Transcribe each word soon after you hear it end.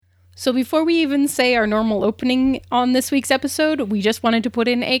So before we even say our normal opening on this week's episode, we just wanted to put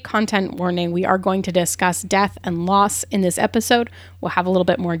in a content warning. We are going to discuss death and loss in this episode. We'll have a little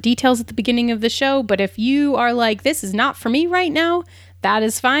bit more details at the beginning of the show, but if you are like, this is not for me right now, that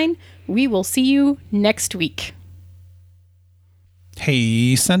is fine. We will see you next week.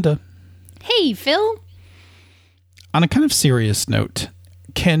 Hey, Senda. Hey, Phil. On a kind of serious note,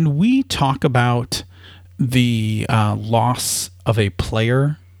 can we talk about the loss of a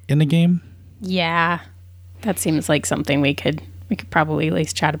player in the game? Yeah, that seems like something we could probably at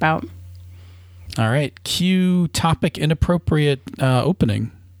least chat about. All right, cue topic inappropriate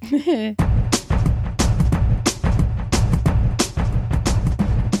opening.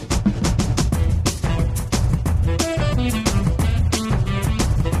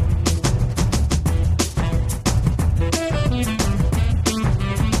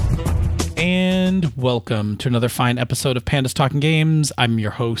 And welcome to another fine episode of Pandas Talking Games. I'm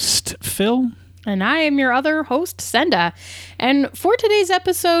your host, Phil. And I am your other host, Senda. And for today's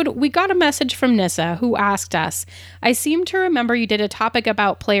episode, we got a message from Nissa, who asked us, I seem to remember you did a topic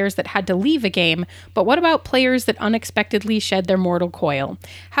about players that had to leave a game, but what about players that unexpectedly shed their mortal coil?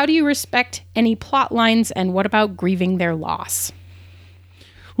 How do you respect any plot lines, and what about grieving their loss?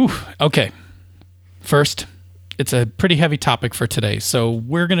 Okay. First, it's a pretty heavy topic for today, so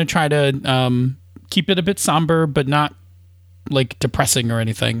we're going to try to keep it a bit somber, but not like depressing or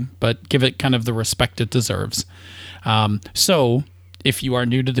anything, but give it kind of the respect it deserves. So if you are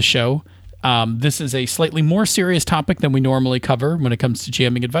new to the show, this is a slightly more serious topic than we normally cover when it comes to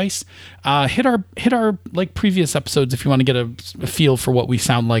GMing advice. Hit our like previous episodes if you want to get a feel for what we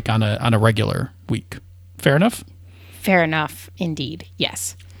sound like on a regular week. Fair enough? Fair enough, indeed.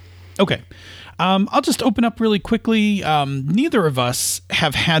 Yes. Okay. I'll just open up really quickly. Neither of us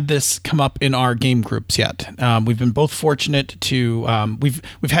have had this come up in our game groups yet. We've been both fortunate to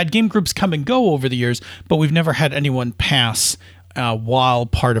we've had game groups come and go over the years, but we've never had anyone pass while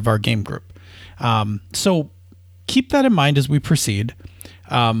part of our game group. So keep that in mind as we proceed.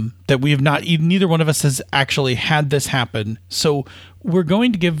 That we have not, neither one of us has actually had this happen. So we're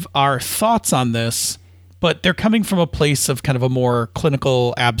going to give our thoughts on this, but they're coming from a place of kind of a more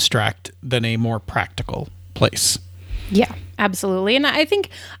clinical, abstract than a more practical place. Yeah, absolutely. And I think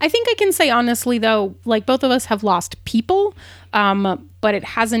I can say honestly, though, like both of us have lost people, but it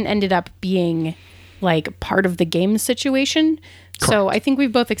hasn't ended up being like part of the game situation. Correct. So I think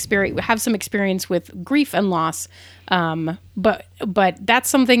we've both have some experience with grief and loss, but that's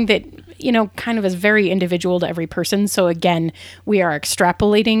something that, you know, kind of is very individual to every person. So again, we are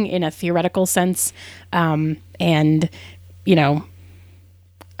extrapolating in a theoretical sense, and you know,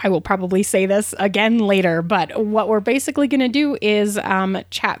 I will probably say this again later, but what we're basically going to do is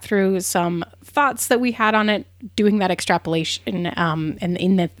chat through some thoughts that we had on it, doing that extrapolation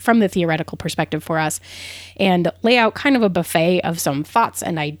and from the theoretical perspective for us, and lay out kind of a buffet of some thoughts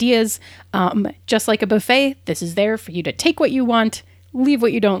and ideas. Just like a buffet, this is there for you to take what you want, leave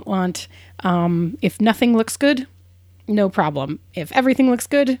what you don't want. If nothing looks good, no problem. If everything looks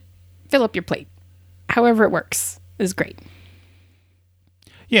good, fill up your plate. However it works is great.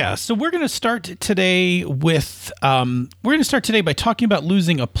 Yeah, so we're going to start today by talking about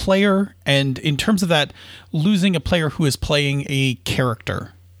losing a player, and in terms of that, losing a player who is playing a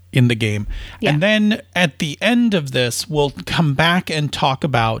character in the game. Yeah. And then at the end of this, we'll come back and talk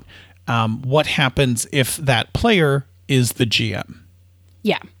about what happens if that player is the GM.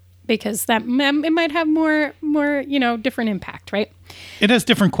 Yeah, because that it might have more different impact, right? It has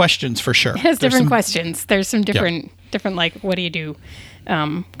different questions for sure. It has different questions. There's some different like, what do you do?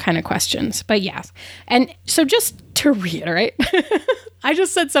 Kind of questions, but yes. And so just to reiterate, I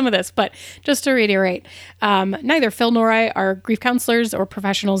just said some of this, but just to reiterate, neither Phil nor I are grief counselors or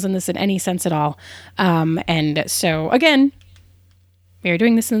professionals in this in any sense at all. And so again, we are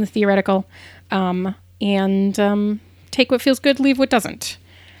doing this in the theoretical, and take what feels good, leave what doesn't.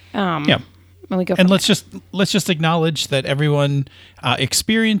 Yeah. And let's just acknowledge that everyone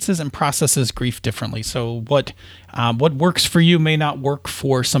experiences and processes grief differently. So what works for you may not work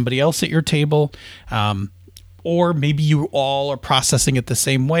for somebody else at your table, or maybe you all are processing it the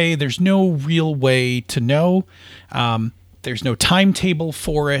same way. There's no real way to know. There's no timetable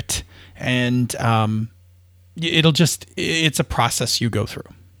for it, and it's a process you go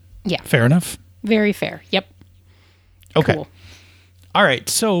through. Yeah. Fair enough? Very fair. Yep. Okay. Cool. All right.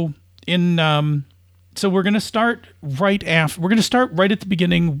 So we're going to start right at the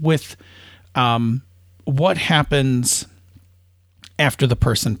beginning with what happens after the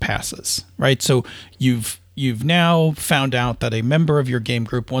person passes, right? So you've now found out that a member of your game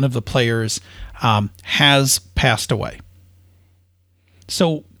group, one of the players, has passed away.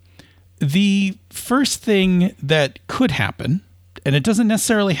 So the first thing that could happen, and it doesn't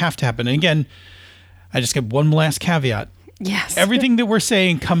necessarily have to happen. And again, I just get one last caveat. Yes. Everything that we're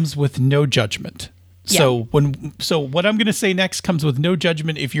saying comes with no judgment. So what I'm going to say next comes with no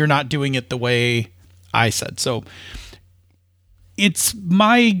judgment if you're not doing it the way I said. So it's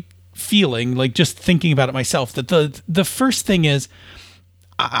my feeling, like just thinking about it myself, that the first thing is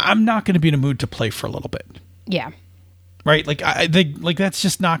I'm not going to be in a mood to play for a little bit. Yeah. Right? Like I think like that's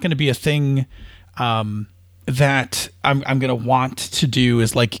just not going to be a thing that I'm going to want to do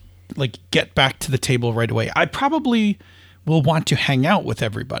is like get back to the table right away. I probably will want to hang out with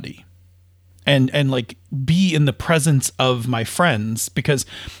everybody and like be in the presence of my friends because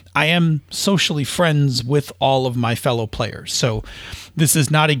I am socially friends with all of my fellow players. So this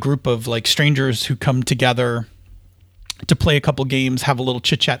is not a group of like strangers who come together to play a couple games, have a little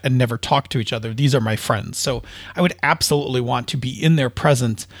chit chat and never talk to each other. These are my friends. So I would absolutely want to be in their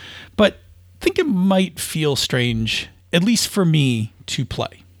presence, but I think it might feel strange, at least for me, to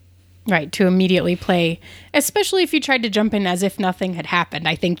play. Right, to immediately play, especially if you tried to jump in as if nothing had happened.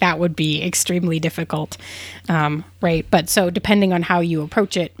 I think that would be extremely difficult, right? But so depending on how you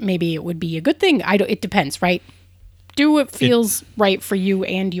approach it, maybe it would be a good thing. It depends, right? Do what feels right for you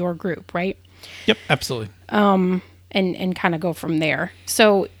and your group, right? Yep, absolutely. And kind of go from there.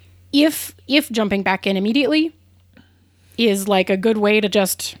 So if jumping back in immediately is like a good way to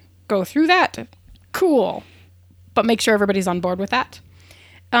just go through that, cool. But make sure everybody's on board with that.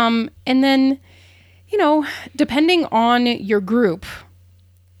 And then, depending on your group,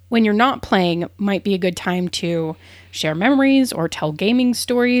 when you're not playing, might be a good time to share memories or tell gaming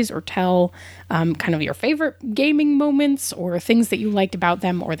stories or tell kind of your favorite gaming moments or things that you liked about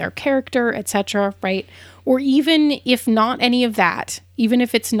them or their character, etc., right? Or even if not any of that, even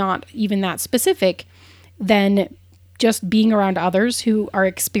if it's not even that specific, then just being around others who are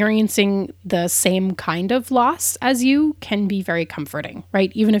experiencing the same kind of loss as you can be very comforting,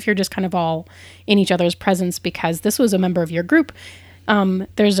 right? Even if you're just kind of all in each other's presence because this was a member of your group,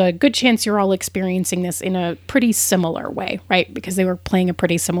 there's a good chance you're all experiencing this in a pretty similar way, right? Because they were playing a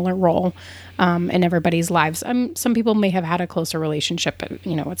pretty similar role in everybody's lives. Some people may have had a closer relationship,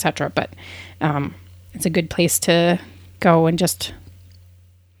 et cetera, but it's a good place to go and just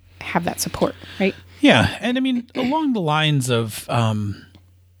have that support, right? Yeah. And I mean, along the lines of,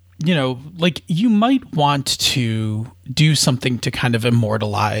 like you might want to do something to kind of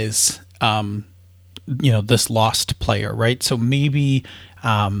immortalize, this lost player, right? So maybe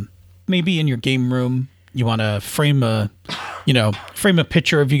in your game room, you want to frame a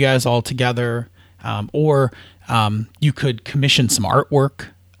picture of you guys all together, or you could commission some artwork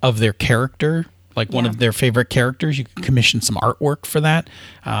of their character. Like one of their favorite characters, you can commission some artwork for that.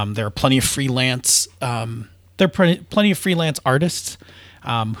 There are plenty of freelance. Plenty of freelance artists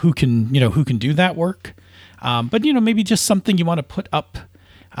who can do that work. But maybe just something you want to put up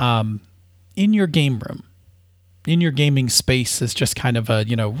in your game room, in your gaming space, is just kind of a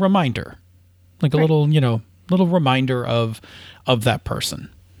reminder, like a little reminder of that person.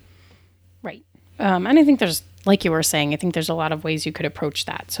 Right. And I think there's, like you were saying, I think there's a lot of ways you could approach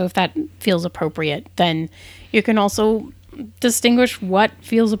that. So if that feels appropriate, then you can also distinguish what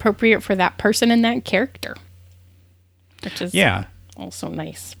feels appropriate for that person and that character, which is also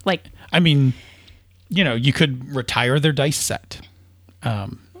nice. Like, I mean, you could retire their dice set.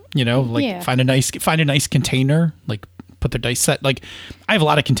 Find a nice container, like put their dice set. Like I have a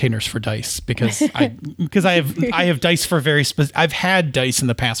lot of containers for dice because I have dice for very specific. I've had dice in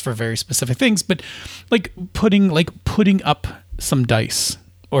the past for very specific things, but like putting up some dice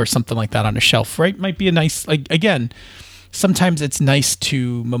or something like that on a shelf, right? Might be a nice, like, again, sometimes it's nice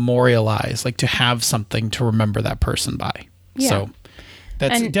to memorialize, like to have something to remember that person by. Yeah. So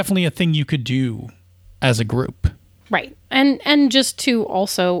that's definitely a thing you could do as a group. Right. And just to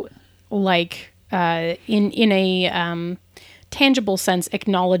also like, in a tangible sense,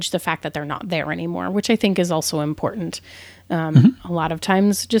 acknowledge the fact that they're not there anymore, which I think is also important. A lot of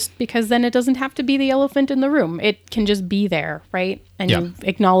times, just because then it doesn't have to be the elephant in the room. It can just be there, right? And you've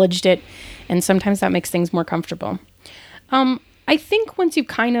acknowledged it, and sometimes that makes things more comfortable. I think once you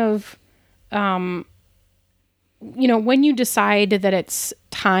kind of, when you decide that it's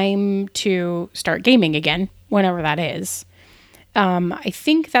time to start gaming again, whenever that is, I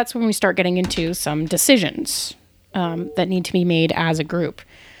think that's when we start getting into some decisions that need to be made as a group.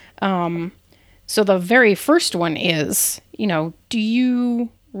 So the very first one is, do you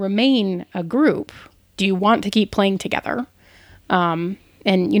remain a group? Do you want to keep playing together? And,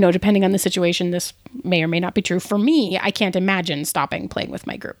 depending on the situation, this may or may not be true. For me, I can't imagine stopping playing with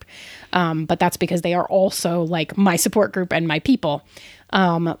my group. But that's because they are also like my support group and my people.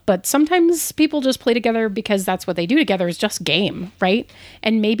 But sometimes people just play together because that's what they do together, is just game, right?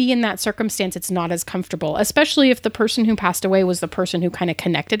 And maybe in that circumstance, it's not as comfortable, especially if the person who passed away was the person who kind of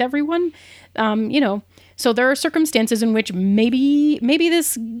connected everyone. So there are circumstances in which maybe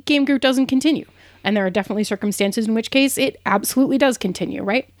this game group doesn't continue. And there are definitely circumstances in which case it absolutely does continue,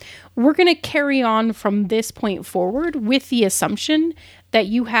 right? We're going to carry on from this point forward with the assumption that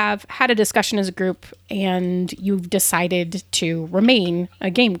you have had a discussion as a group and you've decided to remain a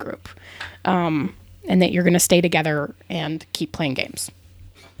game group, and that you're going to stay together and keep playing games.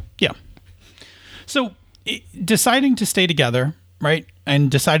 Yeah. So deciding to stay together, right, and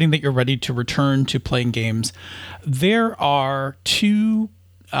deciding that you're ready to return to playing games, there are two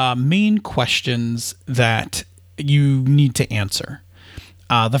main questions that you need to answer.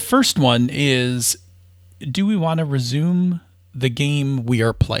 The first one is, do we want to resume the game we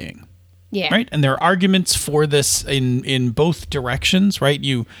are playing? Yeah. Right? And there are arguments for this in both directions, right?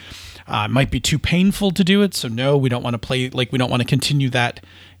 You might be too painful to do it, so no, we don't want to play, we don't want to continue that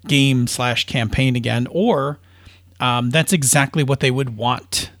game/campaign again. Or that's exactly what they would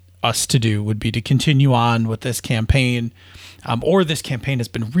want us to do, would be to continue on with this campaign. Or this campaign has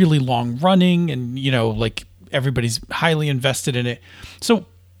been really long running and, everybody's highly invested in it. So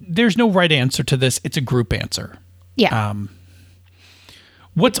there's no right answer to this. It's a group answer. Yeah.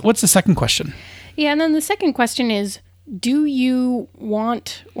 What's the second question? Yeah. And then the second question is, do you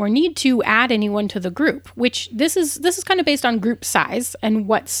want or need to add anyone to the group? Which this is kind of based on group size and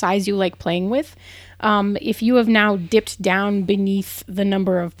what size you like playing with. If you have now dipped down beneath the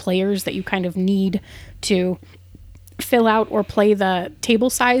number of players that you kind of need to fill out or play the table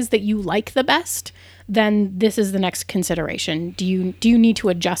size that you like the best, then this is the next consideration. Do you need to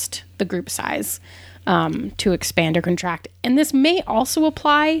adjust the group size to expand or contract? And this may also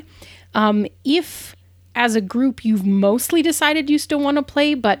apply if, as a group, you've mostly decided you still want to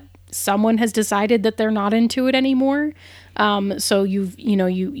play, but someone has decided that they're not into it anymore. So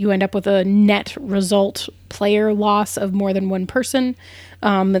you end up with a net result player loss of more than one person.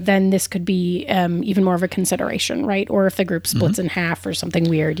 Then this could be even more of a consideration, right? Or if the group splits in half or something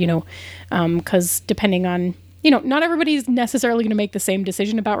weird, because depending on, not everybody's necessarily going to make the same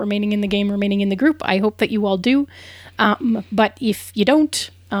decision about remaining in the game, remaining in the group. I hope that you all do. But if you don't,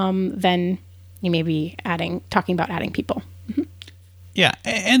 then you may be talking about adding people. Mm-hmm. Yeah.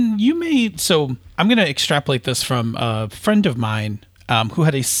 And you may, so I'm going to extrapolate this from a friend of mine who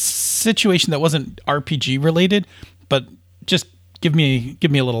had a situation that wasn't RPG related, but just give me a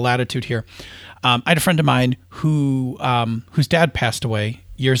little latitude here. I had a friend of mine whose dad passed away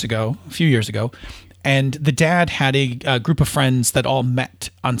a few years ago, and the dad had a group of friends that all met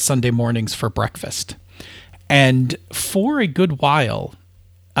on Sunday mornings for breakfast. And for a good while,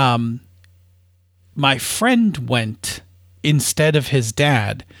 my friend went instead of his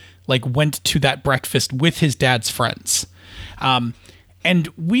dad, went to that breakfast with his dad's friends. And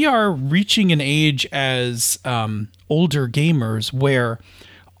we are reaching an age as older gamers where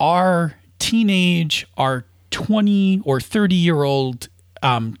our teenage, our 20 or 30-year-old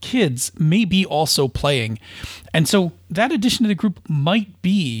kids may be also playing. And so that addition to the group might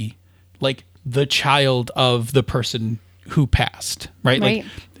be the child of the person who passed, right?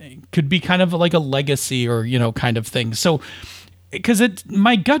 It could be kind of like a legacy or, kind of thing. So, because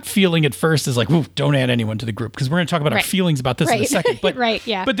my gut feeling at first is ooh, don't add anyone to the group, because we're going to talk about our feelings about this in a second. But right,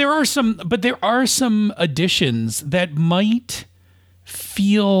 yeah. But there are some additions that might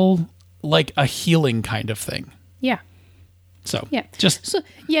feel like a healing kind of thing. Yeah. So yeah, this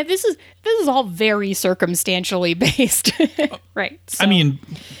is all very circumstantially based, right? So. I mean,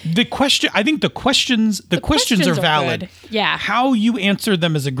 the questions are valid. Good. Yeah, how you answer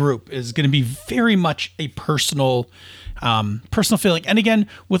them as a group is going to be very much a personal feeling. And again,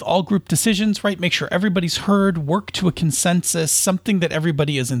 with all group decisions, right? Make sure everybody's heard. Work to a consensus, something that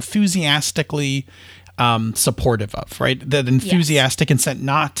everybody is enthusiastically supportive of, right? That enthusiastic consent,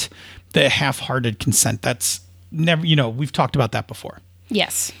 not the half-hearted consent. That's never, we've talked about that before.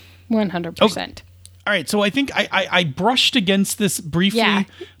 Yes, 100%. All right, so I think I brushed against this briefly,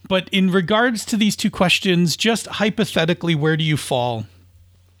 but in regards to these two questions, just hypothetically, where do you fall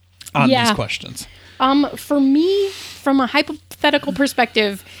on these questions? For me, from a hypothetical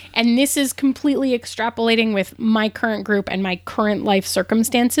perspective, and this is completely extrapolating with my current group and my current life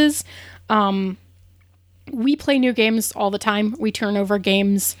circumstances, we play new games all the time. We turn over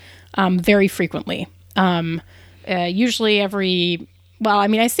games very frequently. Usually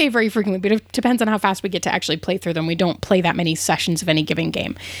I say very frequently, but it depends on how fast we get to actually play through them. We don't play that many sessions of any given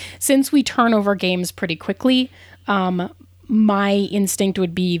game. Since we turn over games pretty quickly, my instinct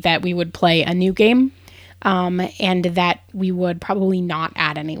would be that we would play a new game. and that we would probably not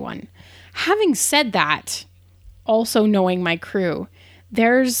add anyone. Having said that, also knowing my crew,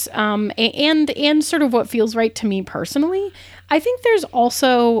 there's and sort of what feels right to me personally, I think there's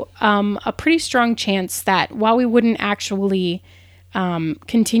also a pretty strong chance that while we wouldn't actually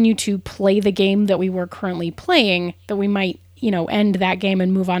continue to play the game that we were currently playing, that we might, end that game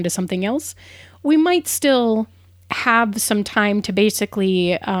and move on to something else, we might still have some time to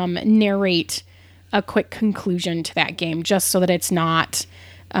basically narrate a quick conclusion to that game, just so that it's not,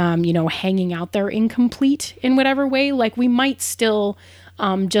 hanging out there incomplete in whatever way. Like, we might still,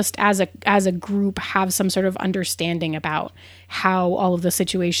 just as a group, have some sort of understanding about how all of the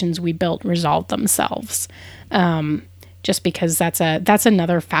situations we built resolved themselves. Just because that's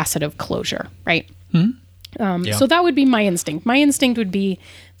another facet of closure, right? So that would be my instinct. My instinct would be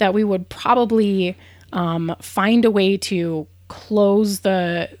that we would probably find a way to close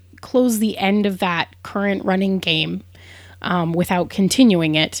the end of that current running game without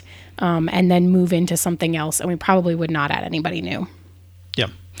continuing it, and then move into something else. And we probably would not add anybody new. Yeah,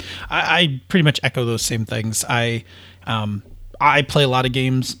 I pretty much echo those same things. I play a lot of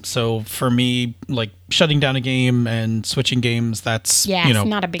games, so for me, like shutting down a game and switching games, that's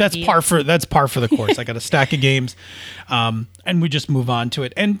not a big deal. That's par for the course. I got a stack of games, and we just move on to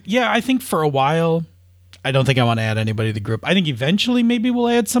it. And yeah, I think for a while, I don't think I want to add anybody to the group. I think eventually maybe we'll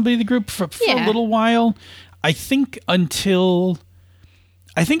add somebody to the group for a little while. I think until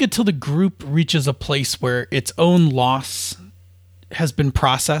the group reaches a place where its own loss has been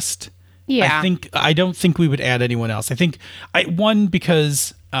processed. Yeah. I don't think we would add anyone else. I think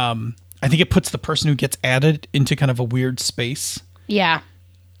because I think it puts the person who gets added into kind of a weird space. Yeah.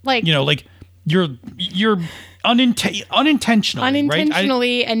 Like you're unintentionally, right?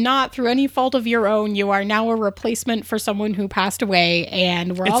 And not through any fault of your own, you are now a replacement for someone who passed away,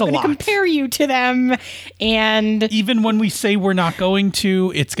 and we're all going to compare you to them. And even when we say we're not going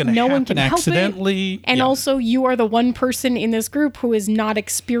to, it's going to happen accidentally. And also, you are the one person in this group who is not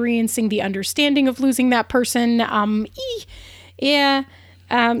experiencing the understanding of losing that person. It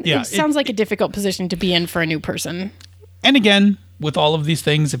sounds like a difficult position to be in for a new person. And again, with all of these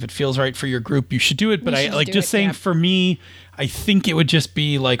things, if it feels right for your group, you should do it. But for me, I think it would just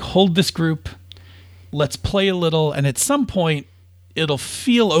be like, hold this group, let's play a little, and at some point it'll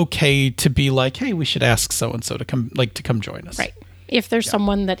feel okay to be like, hey, we should ask so-and-so to come join us. Right. If there's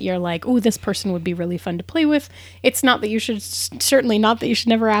someone that you're like, oh, this person would be really fun to play with, it's not that you should, certainly not that you should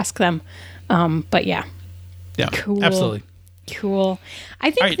never ask them. But yeah. Yeah, cool. Absolutely. Cool.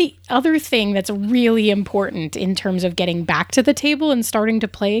 I think the other thing that's really important in terms of getting back to the table and starting to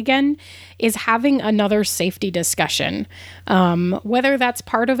play again is having another safety discussion. Whether that's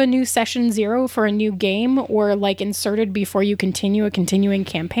part of a new session 0 for a new game or like inserted before you continue a continuing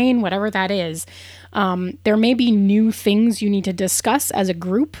campaign, whatever that is, there may be new things you need to discuss as a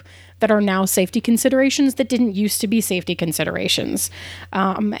group that are now safety considerations that didn't used to be safety considerations.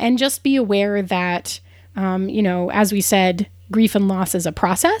 And just be aware that, as we said, grief and loss is a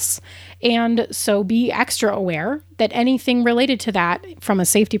process. And so be extra aware that anything related to that from a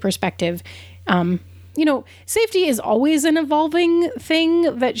safety perspective, safety is always an evolving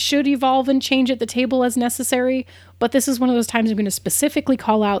thing that should evolve and change at the table as necessary. But this is one of those times I'm going to specifically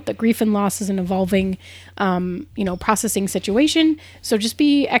call out that grief and loss is an evolving, processing situation. So just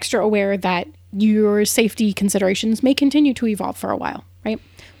be extra aware that your safety considerations may continue to evolve for a while, right?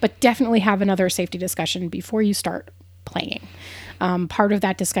 But definitely have another safety discussion before you start playing. Part of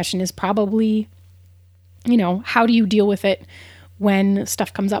that discussion is probably, how do you deal with it when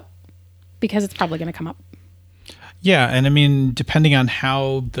stuff comes up? Because it's probably going to come up. Yeah, and I mean, depending on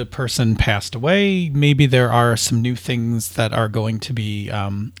how the person passed away, maybe there are some new things that are going to be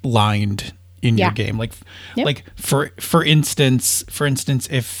lined in your game. Like for instance,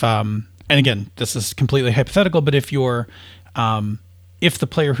 if and again, this is completely hypothetical, but if you're if the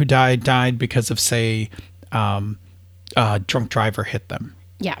player who died because of, say, a drunk driver hit them.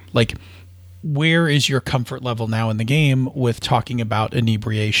 Yeah. Like, where is your comfort level now in the game with talking about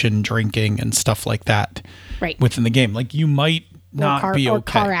inebriation, drinking, and stuff like that within the game? Like, you might not be okay. Or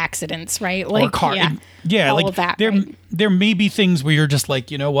car accidents, right? Like, all like of that. There may be things where you're just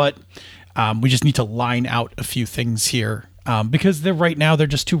like, you know what? We just need to line out a few things here. Because right now they're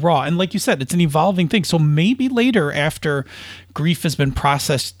just too raw. And like you said, it's an evolving thing. So maybe later, after grief has been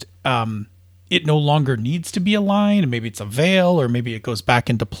processed, it no longer needs to be a line, and maybe it's a veil, or maybe it goes back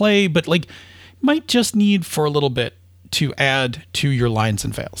into play, but like might just need for a little bit to add to your lines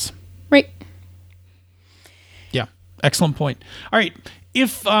and veils. Right. Yeah. Excellent point. All right.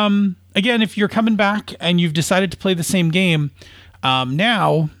 If, again, if you're coming back and you've decided to play the same game,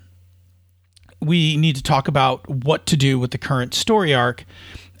 now we need to talk about what to do with the current story arc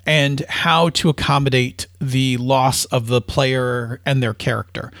and how to accommodate the loss of the player and their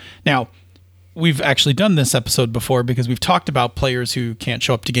character. Now, we've actually done this episode before because we've talked about players who can't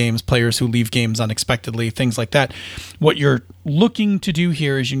show up to games, players who leave games unexpectedly, things like that. What you're looking to do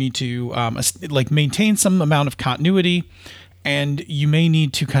here is you need to maintain some amount of continuity, and you may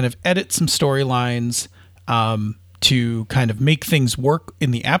need to kind of edit some storylines to kind of make things work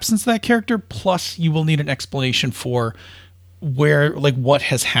in the absence of that character. Plus, you will need an explanation for what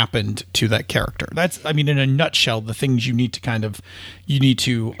has happened to that character. That's, I mean, in a nutshell, the things you need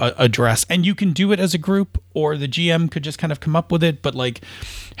to address. And you can do it as a group, or the GM could just kind of come up with it. But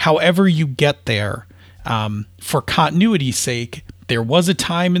however you get there, for continuity's sake, there was a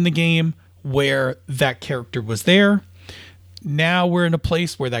time in the game where that character was there. Now we're in a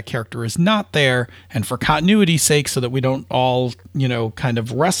place where that character is not there, and for continuity's sake, so that we don't all, kind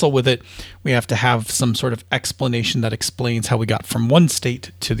of wrestle with it, we have to have some sort of explanation that explains how we got from one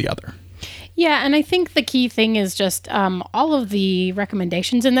state to the other. Yeah, and I think the key thing is just all of the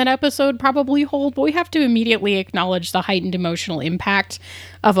recommendations in that episode probably hold, but we have to immediately acknowledge the heightened emotional impact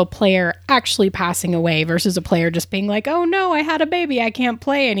of a player actually passing away versus a player just being like, oh no, I had a baby, I can't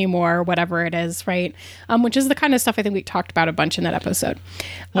play anymore, or whatever it is, right? Which is the kind of stuff I think we talked about a bunch in that episode.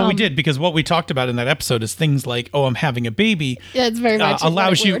 Well, we did, because what we talked about in that episode is things like, oh, I'm having a baby. Yeah, it's very much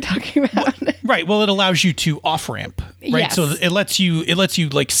allows what we were talking about. Right. Well, it allows you to off ramp, right? Yes. So it lets you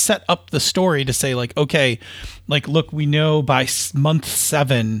set up the story to say okay, look, we know by month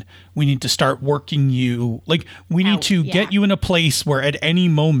 7 we need to start working you. We need to get you in a place where at any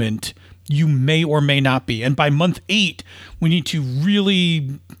moment you may or may not be. And by month 8, we need to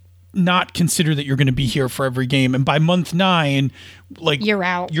really not consider that you're going to be here for every game. And by month 9, you're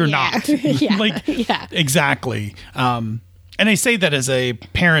out. You're not. Yeah. Exactly. And I say that as a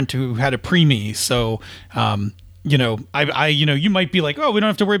parent who had a preemie. So, you might be like, oh, we don't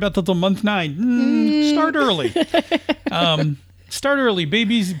have to worry about that till month 9. Start early. Start early.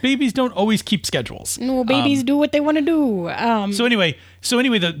 Babies don't always keep schedules. No, babies do what they want to do. So anyway,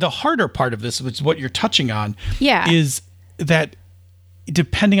 the harder part of this, which is what you're touching on, yeah, is that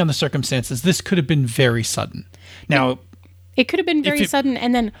depending on the circumstances, this could have been very sudden. Now, it could have been very sudden,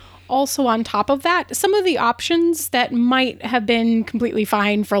 and then also on top of that, some of the options that might have been completely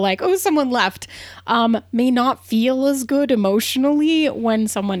fine for someone left, may not feel as good emotionally when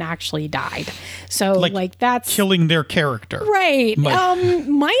someone actually died. So that's killing their character. Right. Might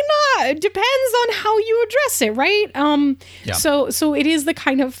not. Depends on how you address it, right? Yeah. So it is the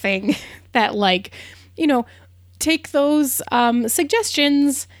kind of thing that take those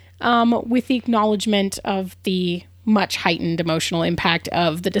suggestions with the acknowledgement of the much heightened emotional impact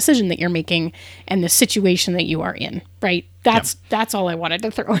of the decision that you're making and the situation that you are in, right? That's all I wanted to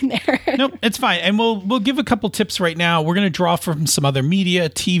throw in there. Nope, it's fine. And we'll give a couple tips right now. We're going to draw from some other media,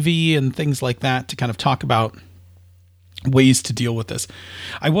 TV, and things like that to kind of talk about ways to deal with this.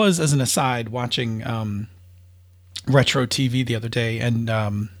 I was, as an aside, watching retro TV the other day,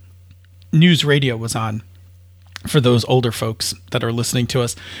 and news radio was on for those older folks that are listening to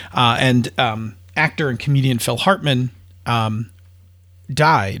us. And actor and comedian Phil Hartman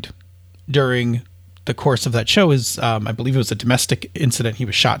died during the course of that show. I believe it was a domestic incident. He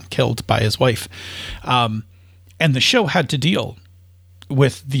was shot and killed by his wife. And the show had to deal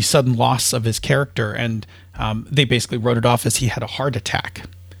with the sudden loss of his character. And they basically wrote it off as he had a heart attack.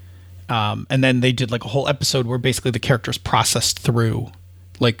 And then they did a whole episode where basically the characters processed through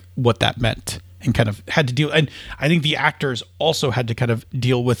what that meant. And kind of had to deal, and I think the actors also had to kind of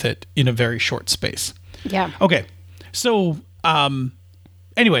deal with it in a very short space. Yeah. Okay. So,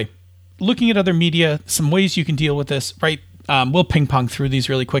 anyway, looking at other media, some ways you can deal with this, right? We'll ping pong through these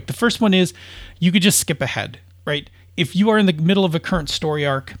really quick. The first one is you could just skip ahead, right? If you are in the middle of a current story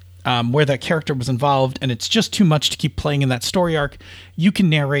arc where that character was involved and it's just too much to keep playing in that story arc, you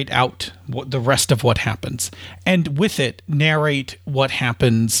can narrate out the rest of what happens. And with it, narrate what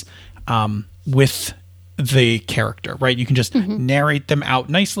happens with the character, right? You can just narrate them out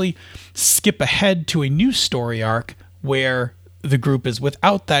nicely, skip ahead to a new story arc where the group is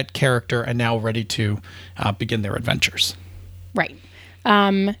without that character and now ready to begin their adventures. Right.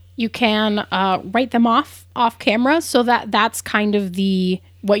 You can write them off camera, so that's kind of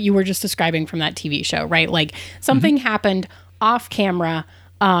what you were just describing from that TV show, right? Something happened off camera.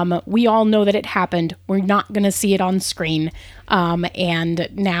 We all know that it happened. We're not going to see it on screen. And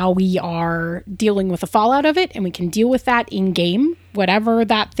now we are dealing with the fallout of it, and we can deal with that in game, whatever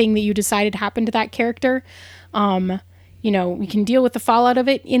that thing that you decided happened to that character. We can deal with the fallout of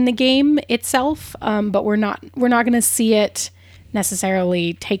it in the game itself. But we're not going to see it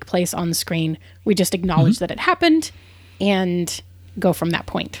necessarily take place on screen. We just acknowledge that it happened and go from that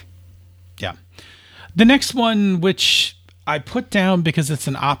point. Yeah. The next one, which I put down because it's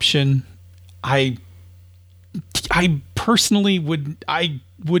an option, I personally wouldn't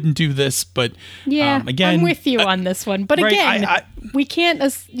do this, but again, I'm with you on this one. But right, again, we can't,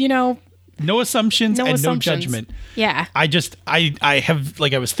 no assumptions and no judgment. Yeah. I have,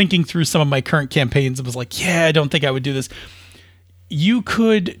 like, I was thinking through some of my current campaigns and was like, yeah, I don't think I would do this. You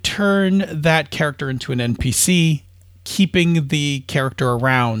could turn that character into an NPC, keeping the character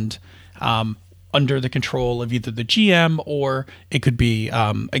around under the control of either the GM, or it could be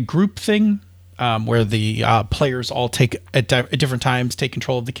a group thing where the players all take at different times take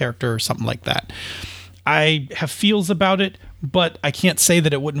control of the character or something like that. I have feels about it, but I can't say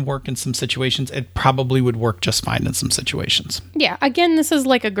that it wouldn't work in some situations. It probably would work just fine in some situations. Yeah. Again, this is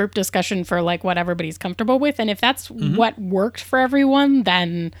like a group discussion for like what everybody's comfortable with. And if that's what worked for everyone,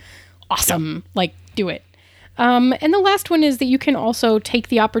 then awesome. Yeah. Like, do it. And the last one is that you can also take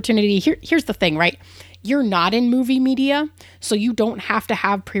the opportunity. Here's the thing, right? You're not in movie media, so you don't have to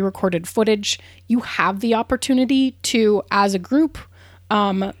have pre-recorded footage. You have the opportunity to, as a group,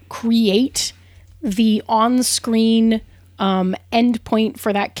 create the on-screen endpoint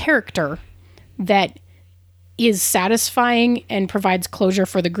for that character that is satisfying and provides closure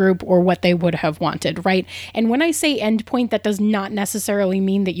for the group or what they would have wanted, right? And when I say endpoint, that does not necessarily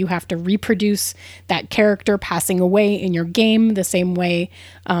mean that you have to reproduce that character passing away in your game the same way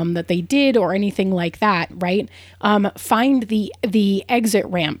that they did or anything like that, right? Find the exit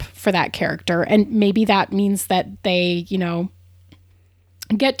ramp for that character. And maybe that means that they,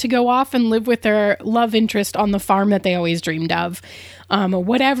 get to go off and live with their love interest on the farm that they always dreamed of.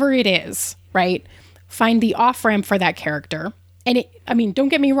 Whatever it is, right? Find the off-ramp for that character. And don't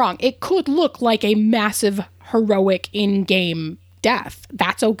get me wrong, it could look like a massive, heroic in-game death.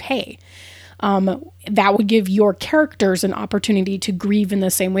 That's okay. That would give your characters an opportunity to grieve in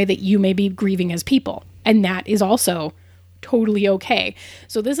the same way that you may be grieving as people. And that is also totally okay.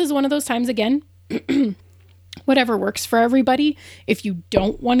 So this is one of those times, again, whatever works for everybody. If you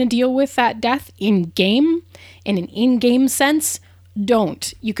don't want to deal with that death in-game, in an in-game sense,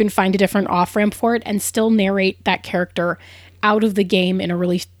 don't. You can find a different off-ramp for it and still narrate that character out of the game in a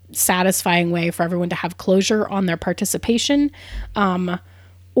really satisfying way for everyone to have closure on their participation.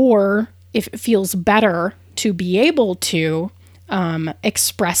 Or if it feels better to be able to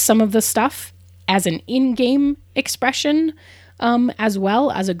express some of the stuff as an in-game expression as well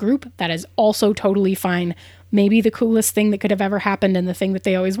as a group, that is also totally fine. Maybe the coolest thing that could have ever happened and the thing that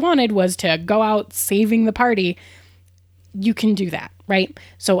they always wanted was to go out saving the party. You can do that, right?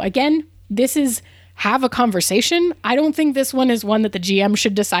 So again, this is have a conversation. I don't think this one is one that the GM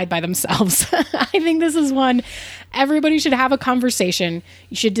should decide by themselves. I think this is one everybody should have a conversation.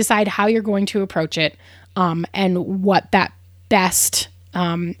 You should decide how you're going to approach it and what that best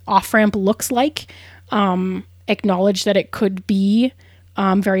off-ramp looks like. Acknowledge that it could be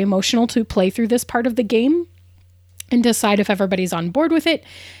very emotional to play through this part of the game and decide if everybody's on board with it.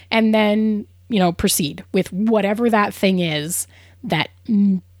 And then proceed with whatever that thing is that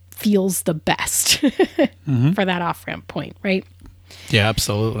feels the best for that off-ramp point, right? Yeah,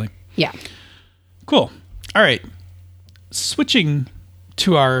 absolutely. Yeah. Cool. All right. Switching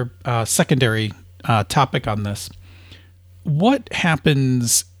to our secondary topic on this. What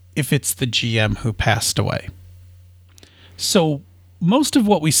happens if it's the GM who passed away? So most of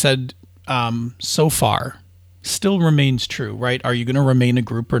what we said so far still remains true, right? Are you going to remain a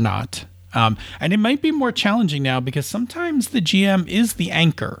group or not? And it might be more challenging now because sometimes the GM is the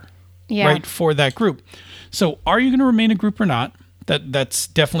anchor, right, for that group. So are you going to remain a group or not? That's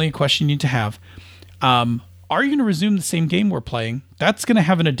definitely a question you need to have. Are you going to resume the same game we're playing? That's going to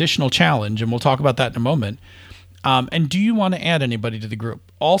have an additional challenge, and we'll talk about that in a moment. And do you want to add anybody to the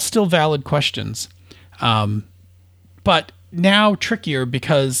group? All still valid questions. But now trickier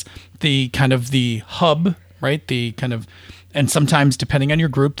because the kind of the hub, right, the kind of... And sometimes, depending on your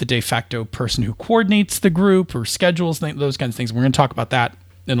group, the de facto person who coordinates the group or schedules, those kinds of things. We're going to talk about that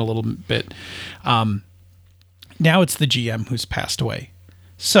in a little bit. Now it's the GM who's passed away.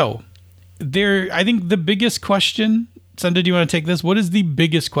 So I think the biggest question, Senda, do you want to take this? What is the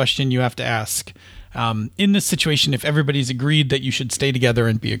biggest question you have to ask in this situation if everybody's agreed that you should stay together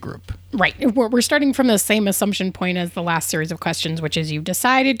and be a group? Right. We're starting from the same assumption point as the last series of questions, which is you've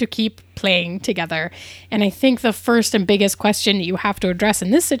decided to keep playing together. And I think the first and biggest question you have to address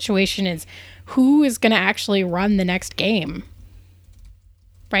in this situation is who is going to actually run the next game?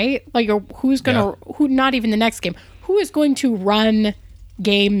 Right? Like, who's going to, who, not even the next game, who is going to run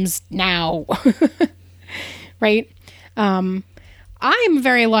games now? Right? I'm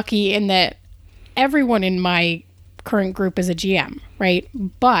very lucky in that everyone in my current group is a GM, right?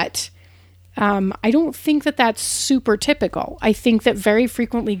 But I don't think that that's super typical. I think that very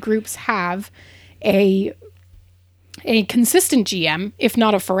frequently groups have a consistent GM, if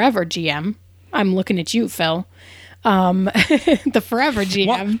not a forever GM. I'm looking at you, Phil. The forever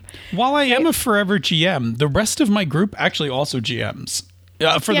GM. While I am a forever GM, the rest of my group actually also GMs.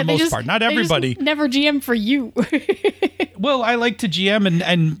 For the most part. Not everybody. Never GM for you. Well, I like to GM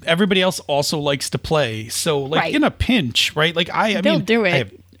and everybody else also likes to play. So like in a pinch, right? Like They'll do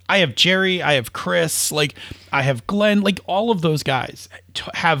it. I have Jerry, I have Chris, like I have Glenn, like all of those guys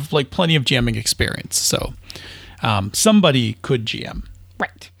have like plenty of GMing experience. So somebody could GM.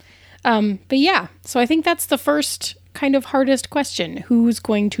 Right. But yeah, so I think that's the first kind of hardest question. Who's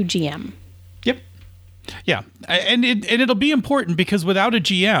going to GM? Yep. Yeah. And it'll be important because without a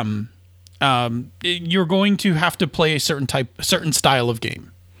GM, you're going to have to play a certain style of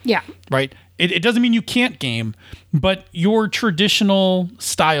game. Yeah. Right. It doesn't mean you can't game, but your traditional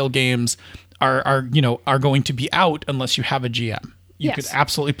style games are going to be out unless you have a GM. You could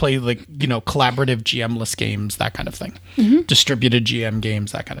absolutely play like, collaborative GM-less games, that kind of thing. Mm-hmm. Distributed GM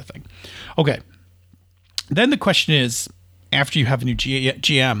games, that kind of thing. Okay. Then the question is, after you have a new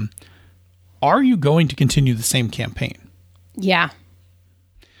GM, are you going to continue the same campaign? Yeah.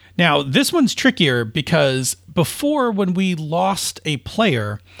 Now, this one's trickier because before, when we lost a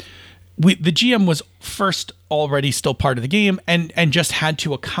player, the GM was first already still part of the game and just had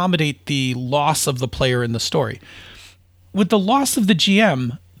to accommodate the loss of the player in the story. With the loss of the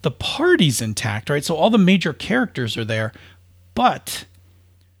GM, the party's intact, right? So all the major characters are there, but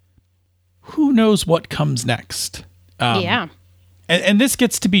who knows what comes next? Yeah. And this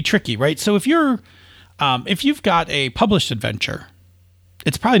gets to be tricky, right? So if you've got a published adventure,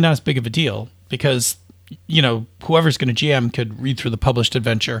 it's probably not as big of a deal because, whoever's going to GM could read through the published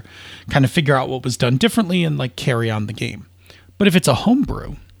adventure, kind of figure out what was done differently and like carry on the game. But if it's a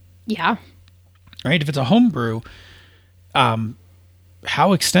homebrew, yeah, right? If it's a homebrew,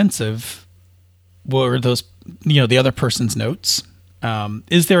 how extensive were those, the other person's notes?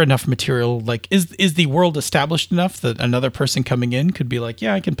 Is there enough material? Like, is the world established enough that another person coming in could be like,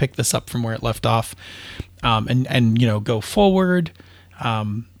 yeah, I can pick this up from where it left off, and go forward,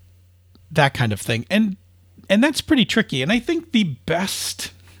 that kind of thing. And that's pretty tricky. And I think the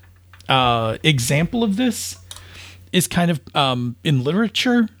best example of this is kind of in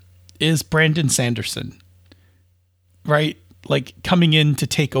literature is Brandon Sanderson, right? Like coming in to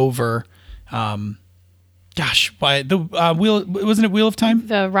take over. Why the Wheel? Wasn't it Wheel of Time?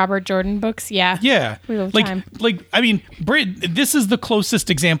 The Robert Jordan books, yeah. Yeah, Wheel of Time. This is the closest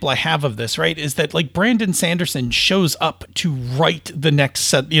example I have of this. Right, is that like Brandon Sanderson shows up to write the next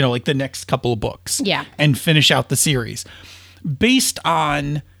set, the next couple of books, yeah, and finish out the series based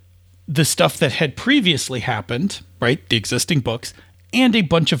on the stuff that had previously happened, right? The existing books and a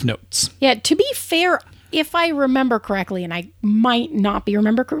bunch of notes. Yeah. To be fair, if I remember correctly, and I might not be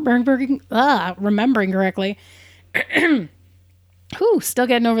remembering correctly, still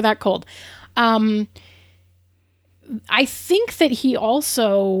getting over that cold. I think that he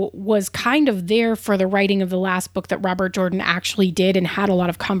also was kind of there for the writing of the last book that Robert Jordan actually did and had a lot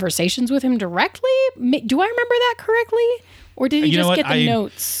of conversations with him directly. Do I remember that correctly? Or did he just get the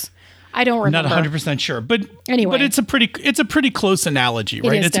notes? I don't remember. Not 100% sure, but anyway, but it's a pretty close analogy,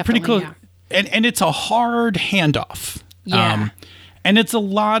 right? It's a pretty close. Yeah. And it's a hard handoff. Yeah. And it's a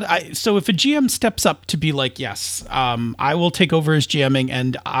lot. So if a GM steps up to be like, yes, I will take over as GMing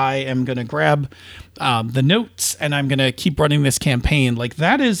and I am going to grab the notes and I'm going to keep running this campaign. Like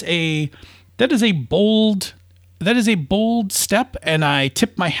that is a bold step. And I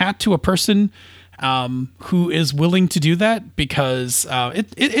tip my hat to a person who is willing to do that because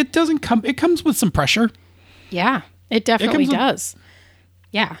it comes with some pressure. Yeah, it definitely does.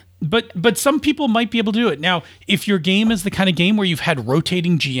 Yeah. But some people might be able to do it. Now, if your game is the kind of game where you've had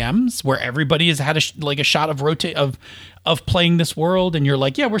rotating GMs, where everybody has had a shot of playing this world, and you're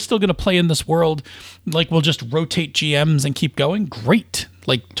like, yeah, we're still going to play in this world, like we'll just rotate GMs and keep going. Great,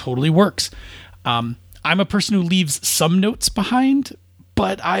 like totally works. I'm a person who leaves some notes behind,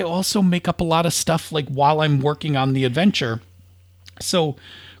 but I also make up a lot of stuff like while I'm working on the adventure. So,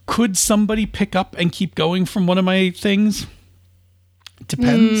 could somebody pick up and keep going from one of my things?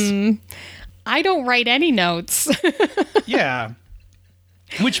 Depends. I don't write any notes. Yeah.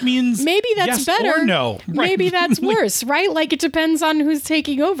 Which means maybe that's yes better. Or no. Right. Maybe that's worse, right? Like it depends on who's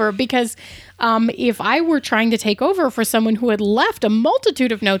taking over. Because if I were trying to take over for someone who had left a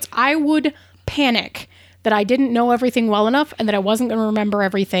multitude of notes, I would panic that I didn't know everything well enough and that I wasn't going to remember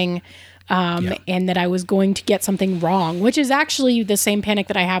everything. and that I was going to get something wrong, which is actually the same panic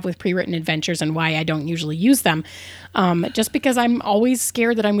that I have with pre-written adventures and why I don't usually use them. Just because I'm always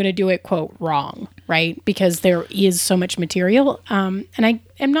scared that I'm going to do it, quote, wrong, right? Because there is so much material. And I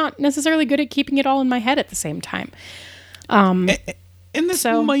am not necessarily good at keeping it all in my head at the same time. And this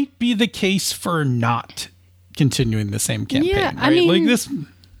might be the case for not continuing the same campaign, yeah, right? I mean, like this,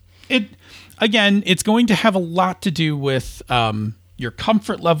 it's going to have a lot to do with your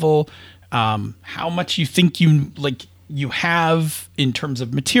comfort level, how much you think you have in terms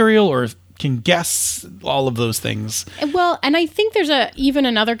of material or can guess, all of those things. Well, and I think there's even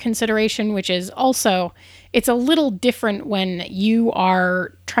another consideration, which is also it's a little different when you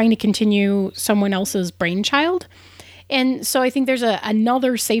are trying to continue someone else's brainchild. And so I think there's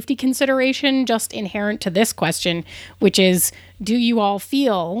another safety consideration just inherent to this question, which is, do you all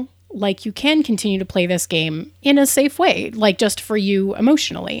feel like you can continue to play this game in a safe way, like just for you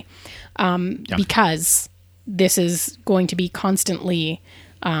emotionally? Because this is going to be constantly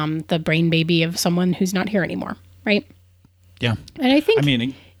the brain baby of someone who's not here anymore, right? Yeah. And I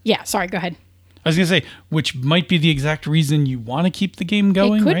think... yeah, sorry, go ahead. I was going to say, which might be the exact reason you want to keep the game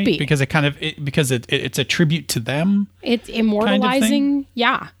going, could right? be. Because it's a tribute to them. It's immortalizing, kind of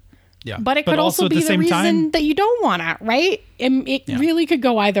yeah. Yeah. But it could also be the reason that you don't want to, right? It really could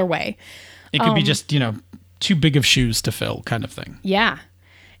go either way. It could be just, too big of shoes to fill kind of thing. Yeah.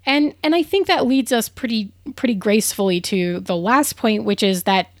 And I think that leads us pretty gracefully to the last point, which is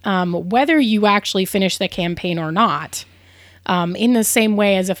that whether you actually finish the campaign or not, in the same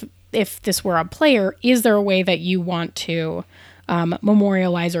way as if this were a player, is there a way that you want to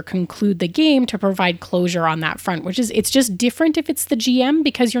memorialize or conclude the game to provide closure on that front, it's just different if it's the GM,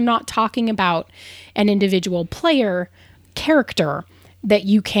 because you're not talking about an individual player character that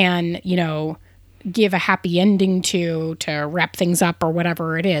you can, give a happy ending to wrap things up or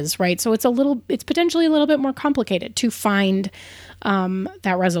whatever it is, right? So it's potentially a little bit more complicated to find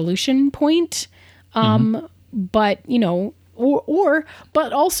that resolution point. But,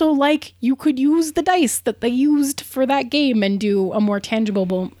 but also like you could use the dice that they used for that game and do a more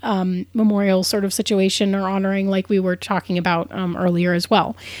tangible memorial sort of situation or honoring, like we were talking about earlier as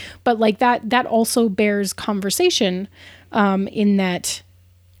well. But like that also bears conversation in that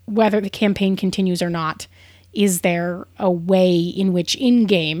whether the campaign continues or not, is there a way in which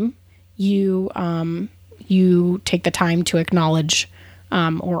in-game you take the time to acknowledge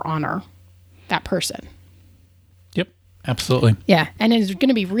or honor that person? Yep, absolutely. Yeah, and it's going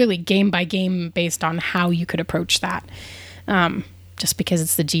to be really game by game based on how you could approach that. Just because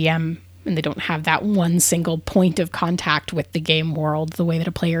it's the GM and they don't have that one single point of contact with the game world the way that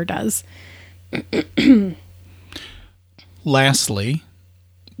a player does. Lastly,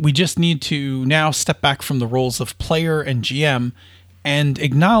 we just need to now step back from the roles of player and GM and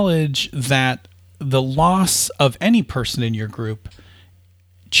acknowledge that the loss of any person in your group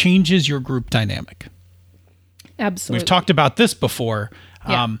changes your group dynamic. Absolutely. We've talked about this before,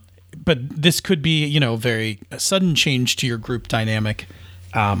 Yeah. but this could be, very a sudden change to your group dynamic.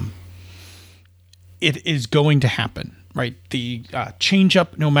 It is going to happen, right? The change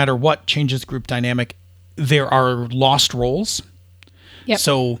up, no matter what, changes group dynamic. There are lost roles. Yep.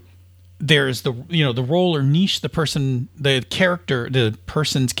 So there's the role or niche the person's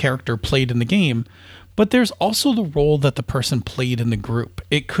character played in the game, but there's also the role that the person played in the group.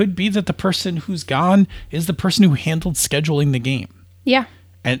 It could be that the person who's gone is the person who handled scheduling the game. Yeah.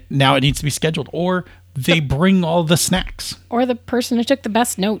 And now it needs to be scheduled, or they bring all the snacks. Or the person who took the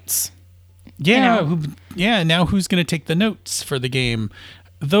best notes. Yeah. Now who's going to take the notes for the game?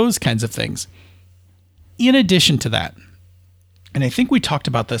 Those kinds of things. In addition to that, and I think we talked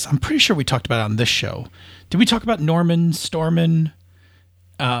about this. I'm pretty sure we talked about it on this show. Did we talk about Norman Storman?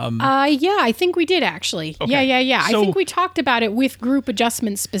 Yeah, I think we did actually. Okay. Yeah. So, I think we talked about it with group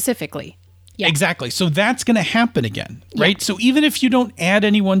adjustments specifically. Yeah. Exactly. So that's going to happen again, right? Yeah. So even if you don't add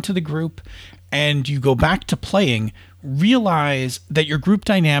anyone to the group and you go back to playing, realize that your group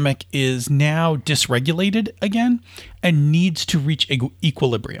dynamic is now dysregulated again and needs to reach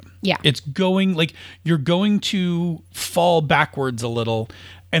equilibrium. Yeah. It's going you're going to fall backwards a little,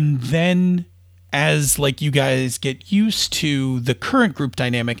 and then as you guys get used to the current group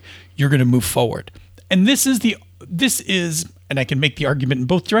dynamic, you're going to move forward. And this is, and I can make the argument in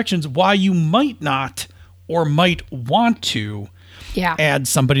both directions, why you might not or might want to add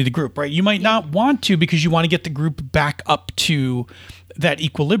somebody to the group, right? You might not want to because you want to get the group back up to that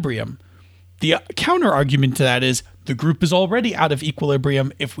equilibrium. The counter argument to that is the group is already out of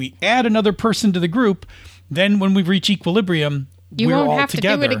equilibrium. If we add another person to the group, then when we reach equilibrium, we're all together. You won't have to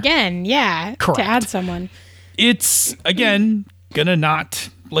do it again, Correct. to add someone. It's, again, gonna not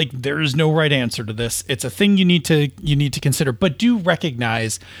like there is no right answer to this. It's a thing you need to consider, but do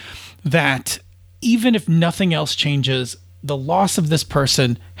recognize that even if nothing else changes, the loss of this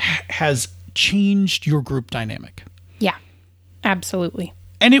person has changed your group dynamic. Yeah, absolutely.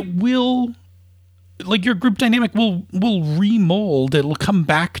 And it will, like, your group dynamic will remold. It'll come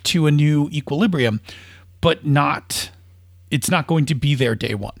back to a new equilibrium, but it's not going to be there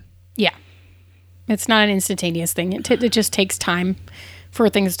day one. Yeah. It's not an instantaneous thing. It just takes time for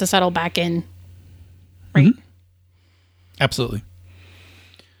things to settle back in. Right? Mm-hmm. Absolutely.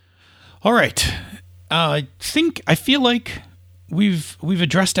 All right. I feel like we've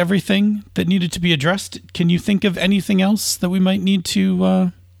addressed everything that needed to be addressed. Can you think of anything else that we might need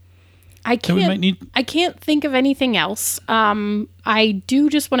to I can't think of anything else. I do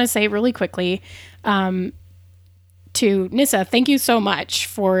just want to say really quickly to Nissa, thank you so much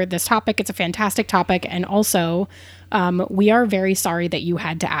for this topic. It's a fantastic topic. And also, we are very sorry that you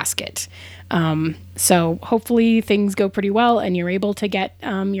had to ask it. So hopefully things go pretty well and you're able to get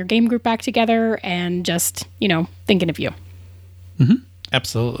your game group back together and just, thinking of you. Mm-hmm.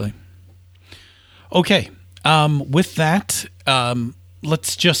 Absolutely. Okay. With that,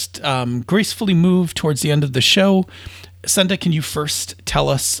 let's just gracefully move towards the end of the show. Senda, can you first tell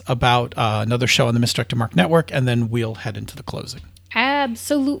us about another show on the Misdirected Mark Network, and then we'll head into the closing.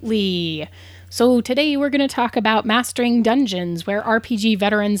 Absolutely. So today we're going to talk about Mastering Dungeons, where RPG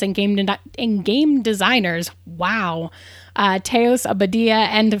veterans and game designers, Teos Abadia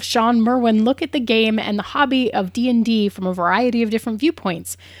and Sean Merwin look at the game and the hobby of D&D from a variety of different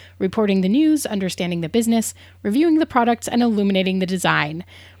viewpoints, reporting the news, understanding the business, reviewing the products, and illuminating the design.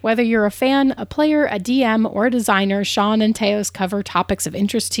 Whether you're a fan, a player, a DM, or a designer, Sean and Teos cover topics of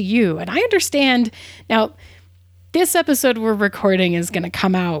interest to you. And I understand, now, this episode we're recording is going to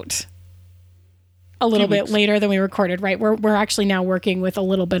come out a little bit later than we recorded, right? We're actually now working with a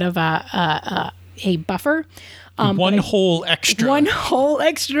little bit of a buffer. One whole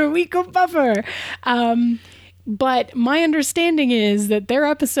extra week of buffer. But my understanding is that their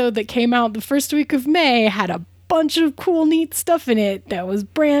episode that came out the first week of May had a bunch of cool, neat stuff in it that was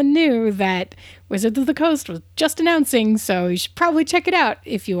brand new that Wizards of the Coast was just announcing. So you should probably check it out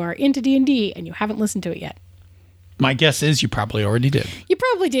if you are into D&D and you haven't listened to it yet. My guess is you probably already did. You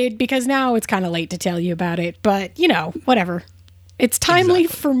probably did, because now it's kind of late to tell you about it. But, whatever. It's timely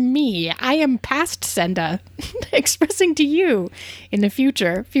for me. I am past Senda, expressing to you in the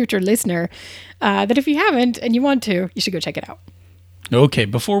future listener, that if you haven't and you want to, you should go check it out. Okay,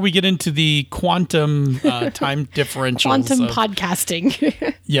 before we get into the quantum time differentials. Quantum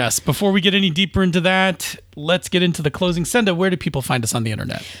podcasting. Yes, before we get any deeper into that, let's get into the closing. Senda, where do people find us on the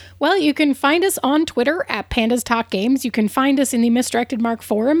internet? Well, you can find us on Twitter at Pandas Talk Games. You can find us in the Misdirected Mark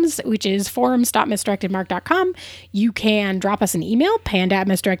forums, which is forums.misdirectedmark.com. You can drop us an email,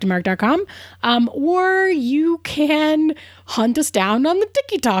 panda@misdirectedmark.com, or you can hunt us down on the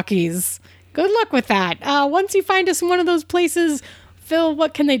Tiki-Talkies. Good luck with that. Once you find us in one of those places, Phil,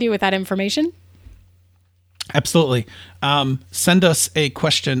 what can they do with that information? Absolutely. Send us a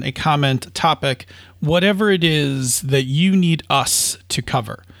question, a comment, a topic, whatever it is that you need us to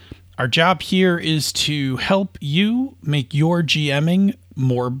cover. Our job here is to help you make your GMing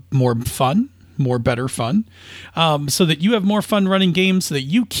more fun, better fun, so that you have more fun running games, so that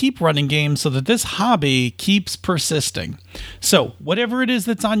you keep running games, so that this hobby keeps persisting. So whatever it is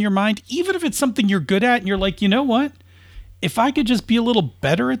that's on your mind, even if it's something you're good at and you're like, you know what? If I could just be a little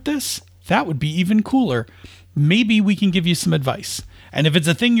better at this, that would be even cooler. Maybe we can give you some advice. And if it's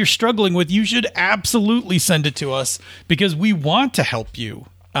a thing you're struggling with, you should absolutely send it to us, because we want to help you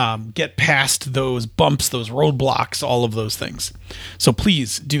get past those bumps, those roadblocks, all of those things. So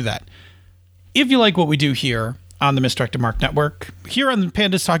please do that. If you like what we do here on the Misdirected Mark Network, here on the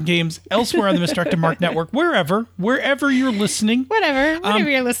Pandas Talking Games, elsewhere on the Misdirected Mark Network, wherever you're listening, whatever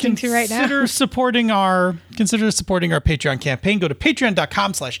you're listening to right now, consider supporting our Patreon campaign. Go to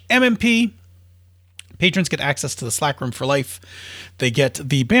patreon.com/MMP. Patrons get access to the Slack room for life. They get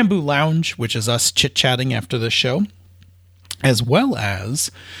the Bamboo Lounge, which is us chit-chatting after the show, as well as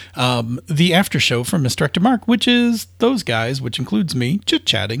the after show from Misdirected Mark, which is those guys, which includes me,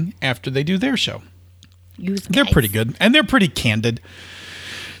 chit-chatting after they do their show. They're pretty good, and they're pretty candid.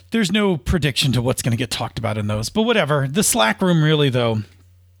 There's no prediction to what's going to get talked about in those, but whatever. The Slack room, really, though,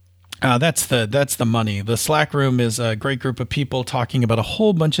 that's the money. The Slack room is a great group of people talking about a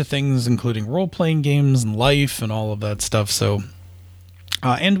whole bunch of things, including role-playing games and life and all of that stuff. So,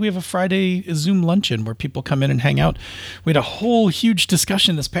 and we have a Friday Zoom luncheon where people come in and hang out. We had a whole huge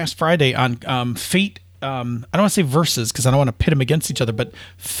discussion this past Friday on Fate I don't want to say versus because I don't want to pit them against each other, but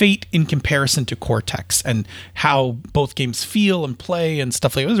Fate in comparison to Cortex and how both games feel and play and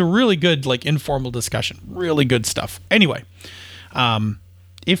stuff like that. It was a really good, like, informal discussion. Really good stuff. Anyway,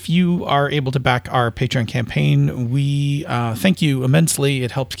 if you are able to back our Patreon campaign, we thank you immensely.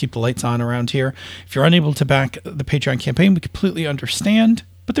 It helps keep the lights on around here. If you're unable to back the Patreon campaign, we completely understand,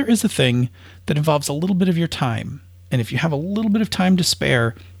 but there is a thing that involves a little bit of your time. And if you have a little bit of time to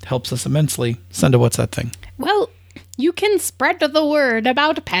spare, it helps us immensely. Senda, what's that thing? Well, you can spread the word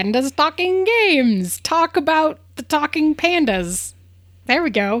about Pandas Talking Games. Talk about the talking pandas. There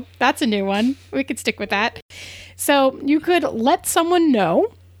we go. That's a new one. We could stick with that. So you could let someone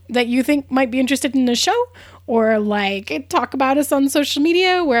know that you think might be interested in the show, or like talk about us on social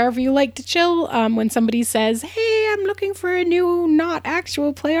media, wherever you like to chill. When somebody says, hey, I'm looking for a new not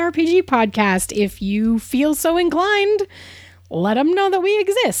actual play RPG podcast, if you feel so inclined, let them know that we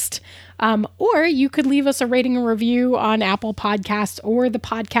exist. Or you could leave us a rating and review on Apple Podcasts or the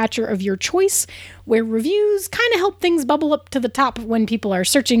podcatcher of your choice, where reviews kind of help things bubble up to the top when people are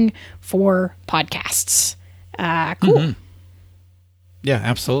searching for podcasts. Cool. Mm-hmm. Yeah,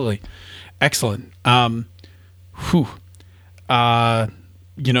 absolutely. Excellent. You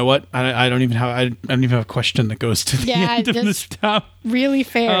know what? I don't even have a question that goes to the end of this stuff. Really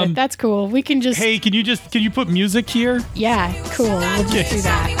fair. That's cool. We can just. Hey, can you put music here? Yeah, cool. We'll just do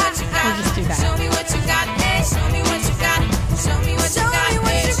that. We'll just do that. Show me what you got. Hey, show me what you got. Show me what you got.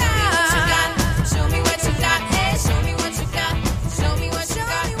 Show me what you got. Hey, show me what you got. Show me what you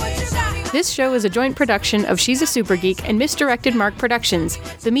got. This show is a joint production of She's a Super Geek and Misdirected Mark Productions,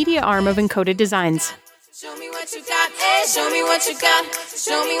 the media arm of Encoded Designs. Show me what you got. Hey, show me what you got.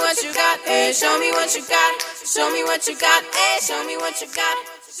 Show me what you got. Hey, show me what you got. Show me what you got. Hey, show me what you got.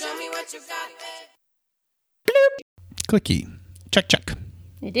 Show me what you got. Bloop. Clicky. Check.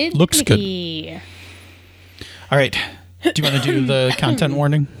 It did. Looks clicky. good. All right. Do you want to do the content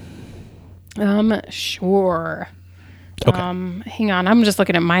warning? Sure. Okay. Hang on. I'm just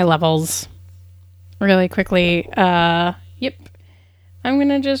looking at my levels really quickly. Yep. I'm going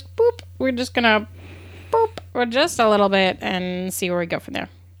to just boop. We're just going to boop for just a little bit and see where we go from there.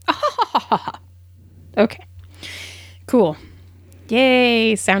 Okay. Cool.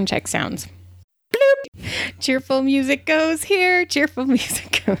 Yay. Sound check sounds. Bloop. Cheerful music goes here. Cheerful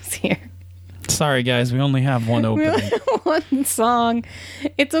music goes here. Sorry, guys. We only have one opening. One song.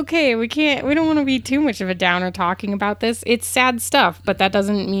 It's okay. We don't want to be too much of a downer talking about this. It's sad stuff, but that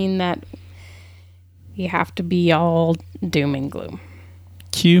doesn't mean that you have to be all doom and gloom.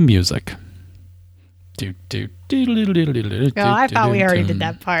 Cue music. Oh, I thought we already did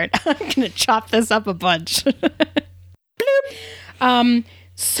that part. I'm going to chop this up a bunch. Bloop.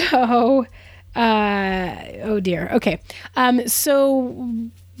 Oh dear. Okay.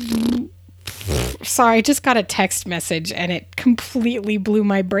 Sorry, I just got a text message and it completely blew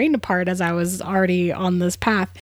my brain apart as I was already on this path.